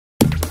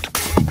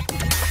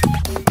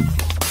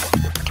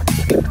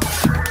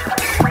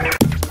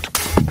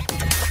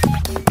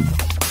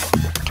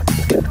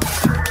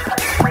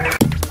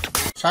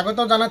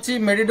স্বাগত জানাচ্ছি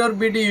মেডিডোর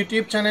BD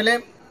YouTube চ্যানেলে।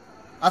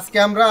 আজকে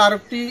আমরা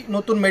আরেকটি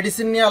নতুন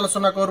মেডিসিন নিয়ে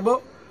আলোচনা করব।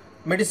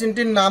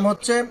 মেডিসিনটির নাম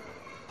হচ্ছে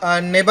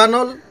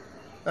নেবানল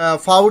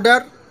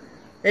পাউডার।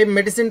 এই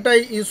মেডিসিনটাই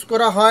ইউজ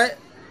করা হয়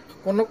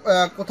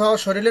কোথাও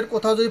শরীরের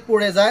কোথাও যদি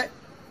পড়ে যায়,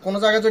 কোনো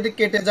জায়গায় যদি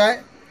কেটে যায়,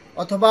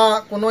 অথবা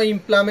কোনো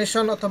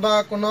ইনফ্লামেশন অথবা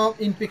কোনো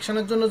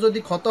ইনফেকশনের জন্য যদি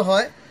ক্ষত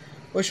হয়,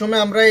 ওই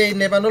সময় আমরা এই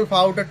নেবানল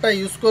পাউডারটা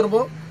ইউজ করব।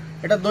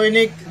 এটা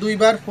দৈনিক 2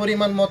 বার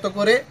পরিমাণ মতো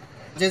করে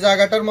যে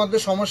জায়গাটার মধ্যে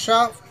সমস্যা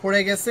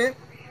পড়ে গেছে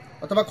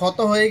অথবা ক্ষত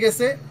হয়ে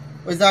গেছে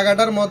ওই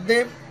জায়গাটার মধ্যে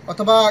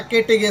অথবা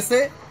কেটে গেছে,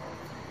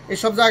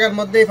 এসব জায়গার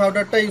মধ্যে এই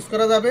পাউডারটা ইউজ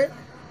করা যাবে।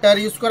 এটার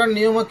ইউজ করার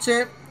নিয়ম হচ্ছে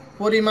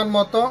পরিমাণ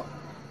মতো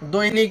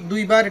দৈনিক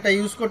 2 বার এটা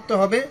ইউজ করতে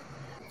হবে।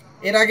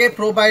 এর আগে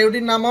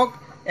প্রোবায়োটিন নামক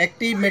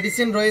একটি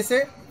মেডিসিন রয়েছে,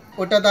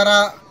 ওটা দ্বারা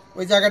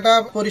ওই জায়গাটা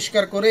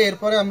পরিষ্কার করে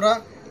এরপরে আমরা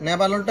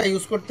নেবানলটা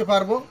ইউজ করতে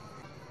পারবো।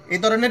 এই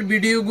ধরনের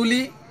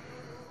ভিডিওগুলি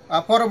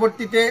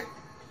পরবর্তীতে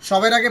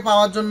সবার আগে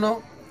পাওয়ার জন্য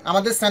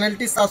আমাদের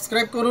চ্যানেলটি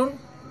সাবস্ক্রাইব করুন।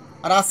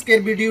 আর আজকের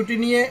ভিডিওটি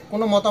নিয়ে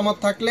কোনো মতামত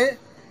থাকলে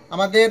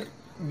আমাদের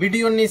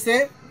ভিডিওর নিচে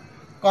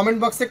কমেন্ট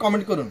বক্সে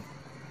কমেন্ট করুন।